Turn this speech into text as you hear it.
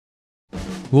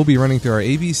We'll be running through our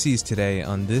ABCs today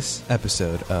on this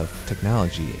episode of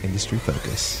Technology Industry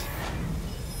Focus.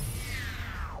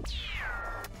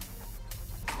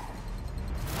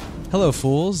 Hello,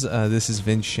 fools. This is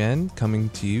Vince Shen coming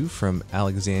to you from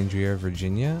Alexandria,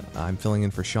 Virginia. I'm filling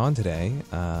in for Sean today,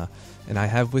 and I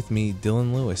have with me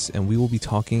Dylan Lewis, and we will be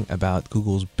talking about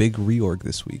Google's big reorg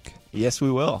this week. Yes,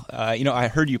 we will. I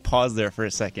heard you pause there for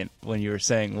a second when you were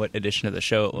saying what edition of the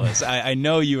show it was. I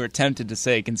know you were tempted to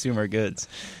say consumer goods.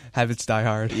 Habits die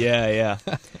hard. Yeah.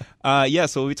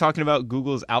 So we'll be talking about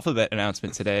Google's Alphabet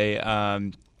announcement today.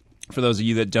 For those of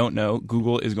you that don't know,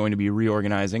 Google is going to be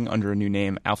reorganizing under a new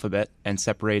name, Alphabet, and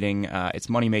separating its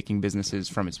money-making businesses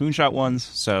from its moonshot ones.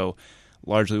 So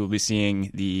largely we'll be seeing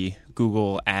the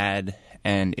Google ad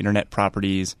and internet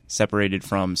properties separated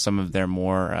from some of their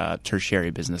more tertiary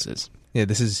businesses. Yeah,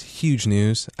 this is huge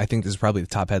news. I think this is probably the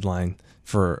top headline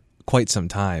for quite some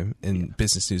time in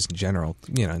business news in general.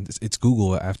 You know, it's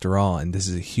Google after all, and this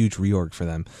is a huge reorg for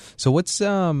them. So what's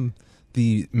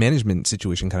the management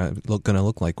situation kind of going to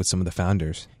look like with some of the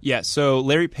founders? Yeah, so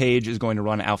Larry Page is going to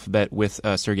run Alphabet with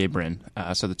Sergey Brin.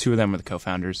 So the two of them are the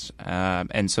co-founders.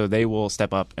 And so they will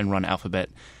step up and run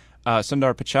Alphabet.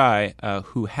 Sundar Pichai,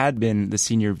 who had been the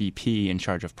senior VP in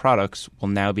charge of products, will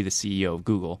now be the CEO of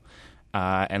Google.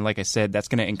 And like I said, that's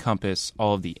going to encompass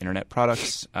all of the internet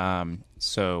products.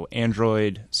 So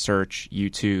Android, search,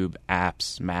 YouTube,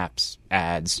 apps, maps,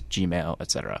 ads, Gmail,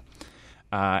 etc.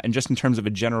 And just in terms of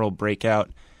a general breakout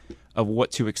of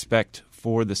what to expect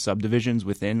for the subdivisions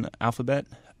within Alphabet,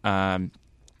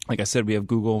 like I said, we have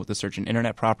Google with the search and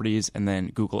internet properties, and then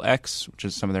Google X, which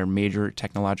is some of their major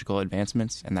technological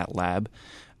advancements in that lab.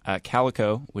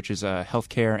 Calico, which is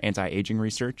healthcare anti-aging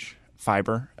research.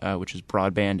 Fiber, which is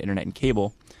broadband, internet, and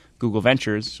cable. Google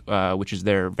Ventures, which is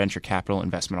their venture capital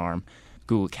investment arm.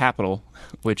 Google Capital,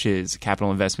 which is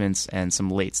capital investments and some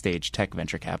late-stage tech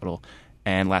venture capital.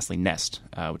 And lastly, Nest,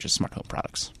 which is smart home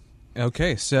products.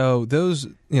 Okay, so those,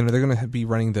 they're going to be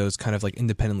running those kind of like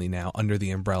independently now under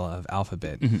the umbrella of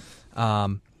Alphabet.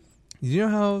 Mm-hmm. Do you know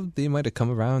how they might have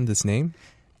come around this name?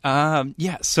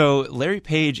 So Larry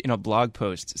Page in a blog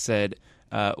post said,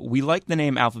 we like the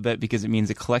name Alphabet because it means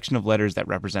a collection of letters that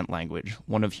represent language,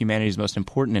 one of humanity's most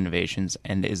important innovations,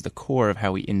 and is the core of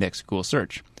how we index Google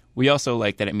search. We also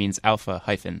like that it means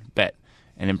alpha-bet,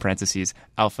 and in parentheses,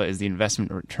 alpha is the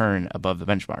investment return above the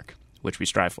benchmark, which we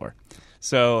strive for.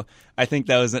 So I think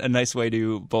that was a nice way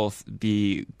to both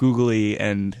be googly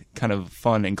and kind of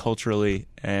fun and culturally,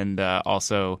 and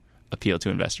also appeal to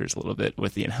investors a little bit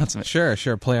with the announcement. Sure.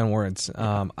 Play on words.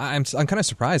 I'm kind of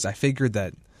surprised. I figured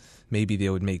that maybe they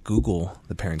would make Google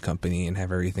the parent company and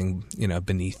have everything,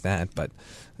 beneath that. But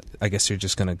I guess you're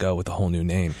just going to go with a whole new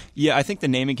name. Yeah, I think the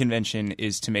naming convention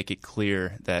is to make it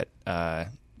clear that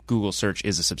Google Search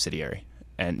is a subsidiary.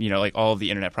 And, like all of the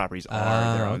internet properties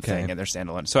are their own thing and they're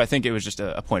standalone. So I think it was just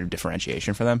a point of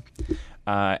differentiation for them.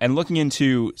 And looking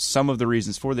into some of the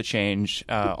reasons for the change,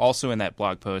 also in that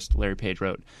blog post, Larry Page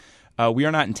wrote, we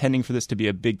are not intending for this to be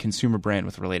a big consumer brand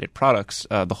with related products.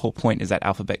 The whole point is that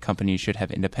Alphabet companies should have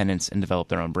independence and develop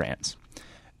their own brands.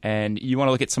 And you want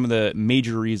to look at some of the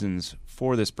major reasons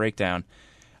for this breakdown.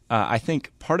 I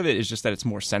think part of it is just that it's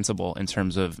more sensible in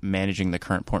terms of managing the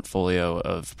current portfolio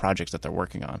of projects that they're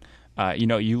working on.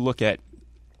 You look at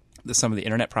some of the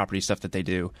internet property stuff that they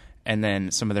do, and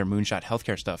then some of their moonshot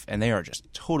healthcare stuff, and they are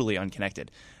just totally unconnected.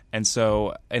 And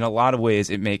so in a lot of ways,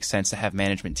 it makes sense to have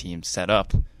management teams set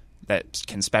up that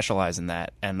can specialize in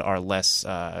that and are less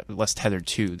tethered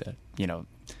to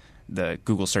the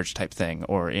Google search type thing,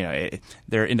 or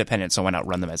they're independent, so why not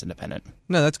run them as independent?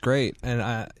 No, that's great, and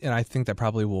I think that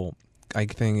probably will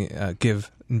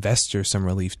give investors some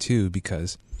relief too,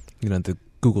 because the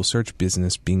Google search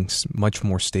business being much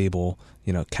more stable,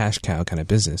 cash cow kind of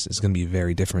business is going to be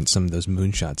very different. Some of those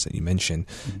moonshots that you mentioned,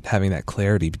 having that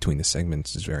clarity between the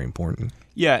segments is very important.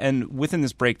 Yeah, and within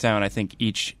this breakdown, I think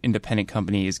each independent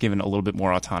company is given a little bit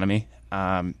more autonomy.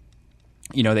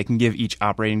 They can give each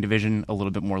operating division a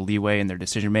little bit more leeway in their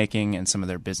decision-making and some of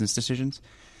their business decisions.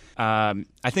 I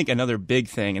think another big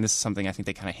thing, and this is something I think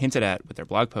they kind of hinted at with their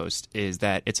blog post, is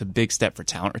that it's a big step for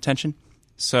talent retention.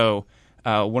 So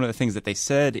one of the things that they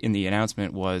said in the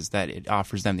announcement was that it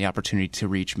offers them the opportunity to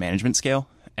reach management scale.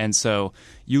 And so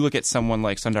you look at someone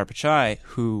like Sundar Pichai,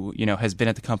 who has been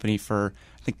at the company for,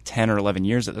 I think, 10 or 11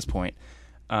 years at this point.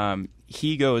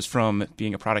 He goes from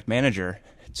being a product manager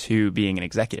to being an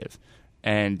executive.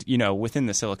 And, within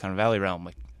the Silicon Valley realm,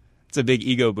 it's a big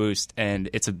ego boost, and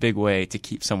it's a big way to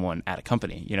keep someone at a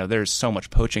company. There's so much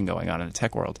poaching going on in the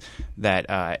tech world that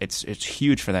it's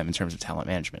huge for them in terms of talent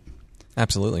management.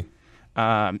 Absolutely.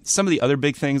 Some of the other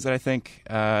big things that I think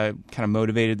kind of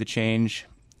motivated the change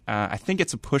I think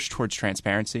it's a push towards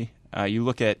transparency. You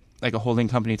look at like a holding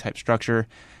company type structure.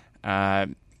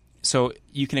 So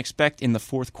you can expect in the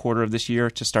fourth quarter of this year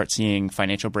to start seeing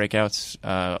financial breakouts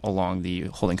along the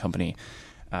holding company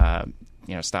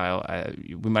style.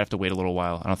 We might have to wait a little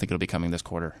while. I don't think it'll be coming this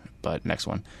quarter, but next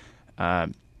one.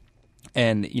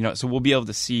 So we'll be able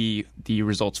to see the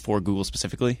results for Google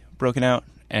specifically broken out.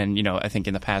 And, I think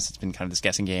in the past it's been kind of this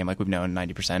guessing game. Like we've known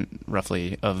 90%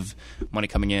 roughly of money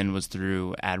coming in was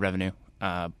through ad revenue.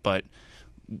 But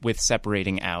with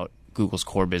separating out Google's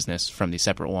core business from these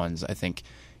separate ones, I think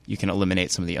you can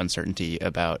eliminate some of the uncertainty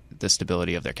about the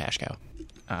stability of their cash cow.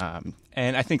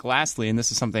 And I think lastly, and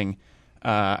this is something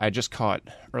I just caught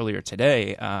earlier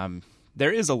today,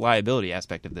 there is a liability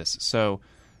aspect of this. So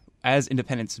as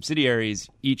independent subsidiaries,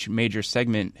 each major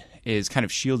segment is kind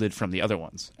of shielded from the other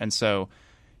ones. And so,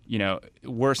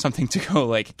 were something to go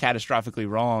like catastrophically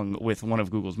wrong with one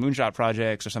of Google's moonshot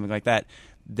projects or something like that,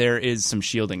 there is some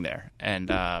shielding there. And,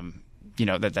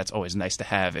 that's always nice to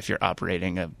have if you're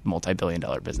operating a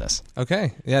multi-billion-dollar business.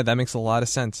 Okay. Yeah, that makes a lot of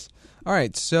sense. All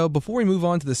right. So before we move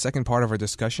on to the second part of our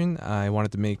discussion, I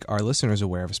wanted to make our listeners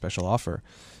aware of a special offer.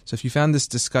 So if you found this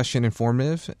discussion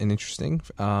informative and interesting,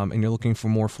 and you're looking for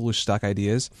more foolish stock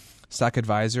ideas, Stock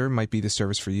Advisor might be the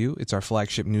service for you. It's our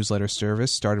flagship newsletter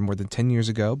service started more than 10 years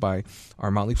ago by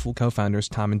our Motley Fool co-founders,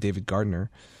 Tom and David Gardner.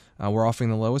 We're offering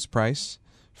the lowest price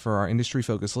for our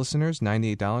industry-focused listeners,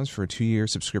 $98 for a 2-year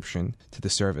subscription to the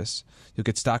service. You'll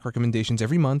get stock recommendations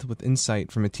every month with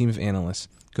insight from a team of analysts.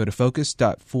 Go to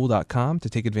focus.fool.com to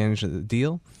take advantage of the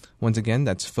deal. Once again,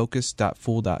 that's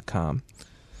focus.fool.com.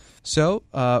 So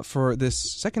for this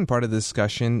second part of the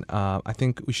discussion, I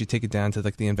think we should take it down to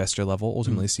like the investor level,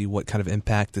 ultimately see what kind of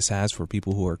impact this has for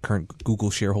people who are current Google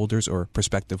shareholders or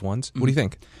prospective ones. What do you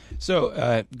think?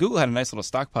 So Google had a nice little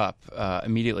stock pop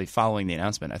immediately following the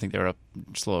announcement. I think they were up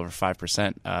just a little over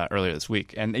 5% earlier this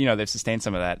week. And, they've sustained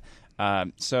some of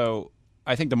that. So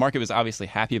I think the market was obviously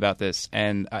happy about this.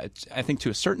 And I think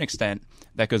to a certain extent,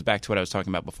 that goes back to what I was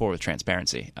talking about before with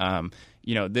transparency.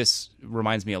 This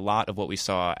reminds me a lot of what we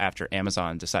saw after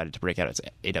Amazon decided to break out its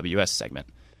AWS segment.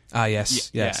 Yes.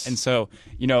 Yeah. And so,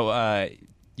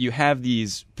 you have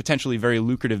these potentially very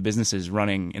lucrative businesses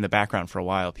running in the background for a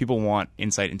while. People want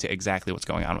insight into exactly what's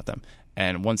going on with them.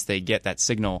 And once they get that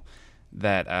signal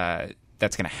that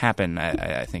that's going to happen,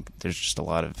 I think there's just a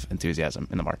lot of enthusiasm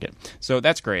in the market. So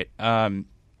that's great. In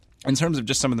terms of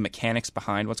just some of the mechanics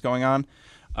behind what's going on,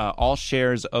 all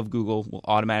shares of Google will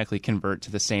automatically convert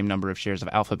to the same number of shares of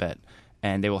Alphabet,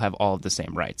 and they will have all of the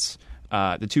same rights.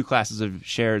 The two classes of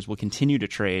shares will continue to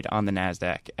trade on the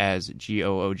NASDAQ as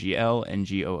GOOGL and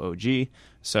GOOG,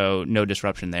 so no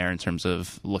disruption there in terms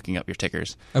of looking up your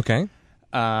tickers. Okay.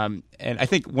 And I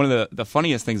think one of the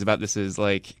funniest things about this is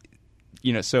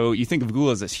so you think of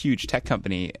Google as this huge tech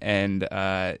company, and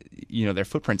their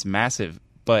footprint's massive,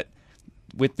 but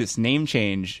with this name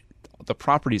change, the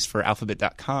properties for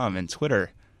Alphabet.com and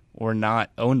Twitter were not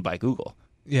owned by Google.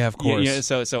 Yeah, of course.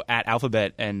 So at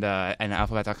Alphabet and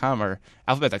Alphabet.com,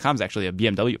 Alphabet.com is actually a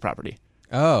BMW property.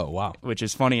 Oh, wow. Which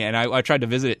is funny. And I tried to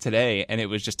visit it today, and it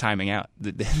was just timing out.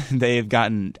 They've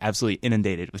gotten absolutely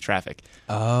inundated with traffic.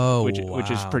 Oh, wow.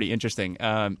 Which is pretty interesting.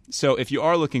 So if you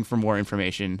are looking for more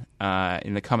information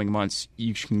in the coming months,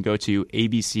 you can go to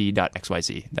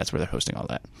abc.xyz. That's where they're hosting all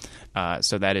that.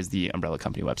 So that is the umbrella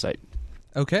company website.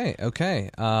 Okay.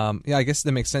 Yeah, I guess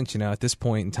that makes sense. At this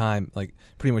point in time, like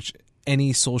pretty much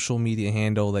any social media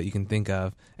handle that you can think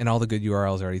of, and all the good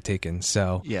URLs are already taken.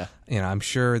 So, yeah, I'm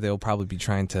sure they'll probably be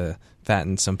trying to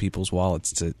fatten some people's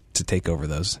wallets to take over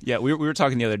those. Yeah, we were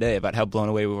talking the other day about how blown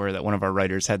away we were that one of our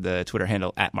writers had the Twitter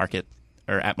handle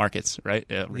 @markets, right?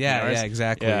 Yeah,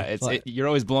 exactly. Yeah, you're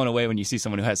always blown away when you see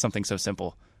someone who has something so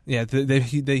simple. Yeah,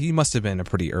 he must have been a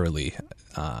pretty early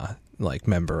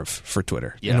member for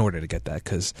Twitter in order to get that,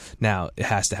 because now it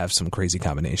has to have some crazy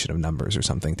combination of numbers or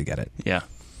something to get it. Yeah.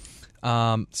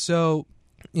 So,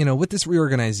 with this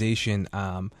reorganization,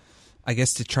 I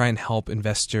guess to try and help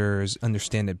investors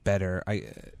understand it better,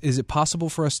 is it possible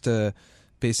for us to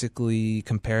basically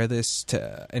compare this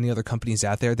to any other companies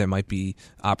out there that might be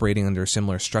operating under a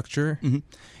similar structure? Mm-hmm.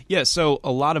 Yeah, so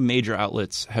a lot of major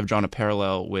outlets have drawn a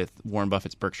parallel with Warren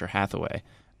Buffett's Berkshire Hathaway.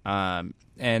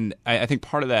 And I think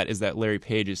part of that is that Larry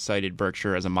Page has cited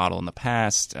Berkshire as a model in the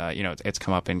past. It's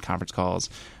come up in conference calls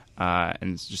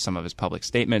and just some of his public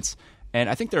statements. And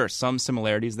I think there are some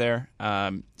similarities there.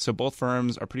 So both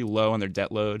firms are pretty low on their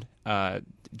debt load,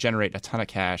 generate a ton of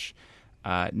cash.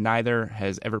 Neither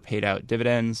has ever paid out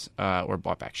dividends or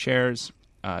bought back shares.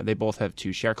 They both have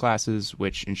 2 share classes,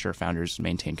 which ensure founders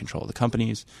maintain control of the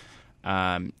companies.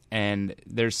 And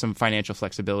there's some financial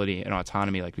flexibility and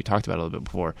autonomy, like we talked about a little bit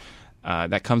before,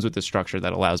 that comes with the structure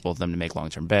that allows both of them to make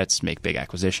long-term bets, make big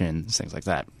acquisitions, things like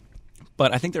that.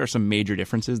 But I think there are some major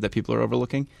differences that people are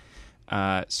overlooking.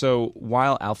 So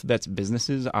while Alphabet's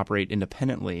businesses operate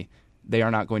independently, they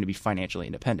are not going to be financially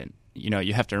independent.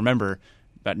 You have to remember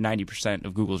about 90%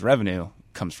 of Google's revenue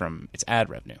comes from its ad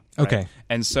revenue. Right? Okay.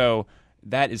 And so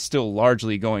that is still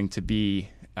largely going to be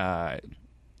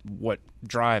what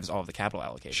drives all of the capital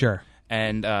allocation. Sure.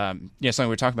 And something we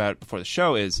were talking about before the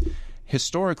show is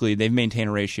historically they've maintained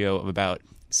a ratio of about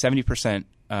 70%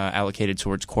 allocated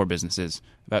towards core businesses,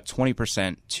 about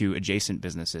 20% to adjacent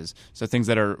businesses, so things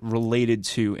that are related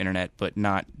to internet but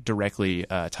not directly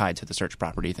tied to the search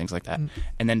property, things like that,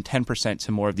 and then 10%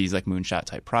 to more of these like moonshot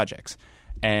type projects.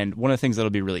 And one of the things that'll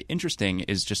be really interesting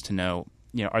is just to know,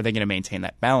 are they going to maintain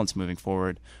that balance moving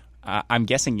forward? I'm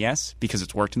guessing yes, because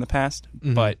it's worked in the past,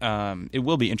 but it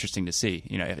will be interesting to see,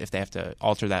 if they have to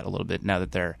alter that a little bit now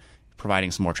that they're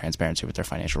providing some more transparency with their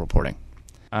financial reporting.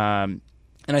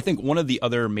 And I think one of the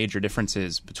other major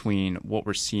differences between what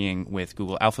we're seeing with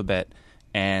Google Alphabet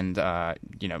and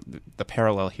the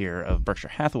parallel here of Berkshire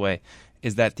Hathaway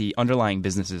is that the underlying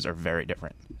businesses are very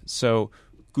different. So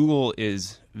Google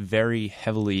is very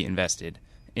heavily invested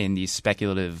in these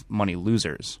speculative money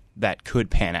losers that could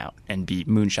pan out and be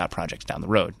moonshot projects down the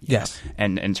road. Yes.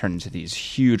 And turn into these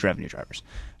huge revenue drivers.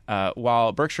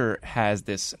 While Berkshire has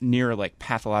this near like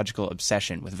pathological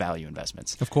obsession with value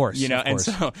investments. Of course. And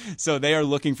so they are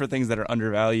looking for things that are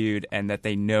undervalued and that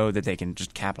they know that they can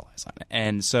just capitalize on it.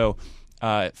 And so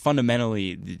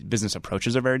fundamentally, the business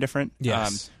approaches are very different.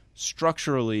 Yes.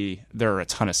 Structurally, there are a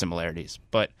ton of similarities,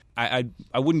 but I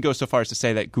wouldn't go so far as to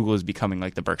say that Google is becoming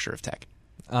like the Berkshire of tech.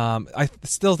 I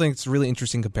still think it's a really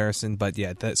interesting comparison, but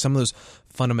yeah, some of those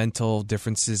fundamental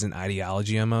differences in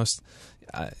ideology almost,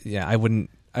 I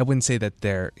wouldn't say that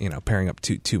they're pairing up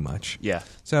too much. Yeah.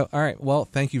 So all right, well,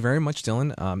 thank you very much,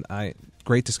 Dylan.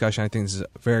 Great discussion. I think this is a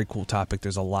very cool topic.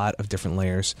 There's a lot of different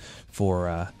layers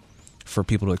for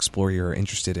people to explore who are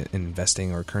interested in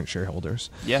investing or current shareholders.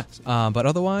 Yeah. But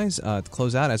otherwise, to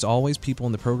close out, as always, people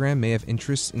in the program may have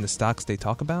interests in the stocks they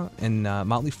talk about, and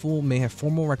Motley Fool may have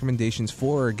formal recommendations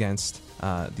for or against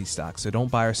these stocks. So don't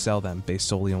buy or sell them based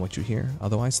solely on what you hear.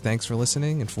 Otherwise, thanks for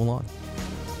listening, and Fool on.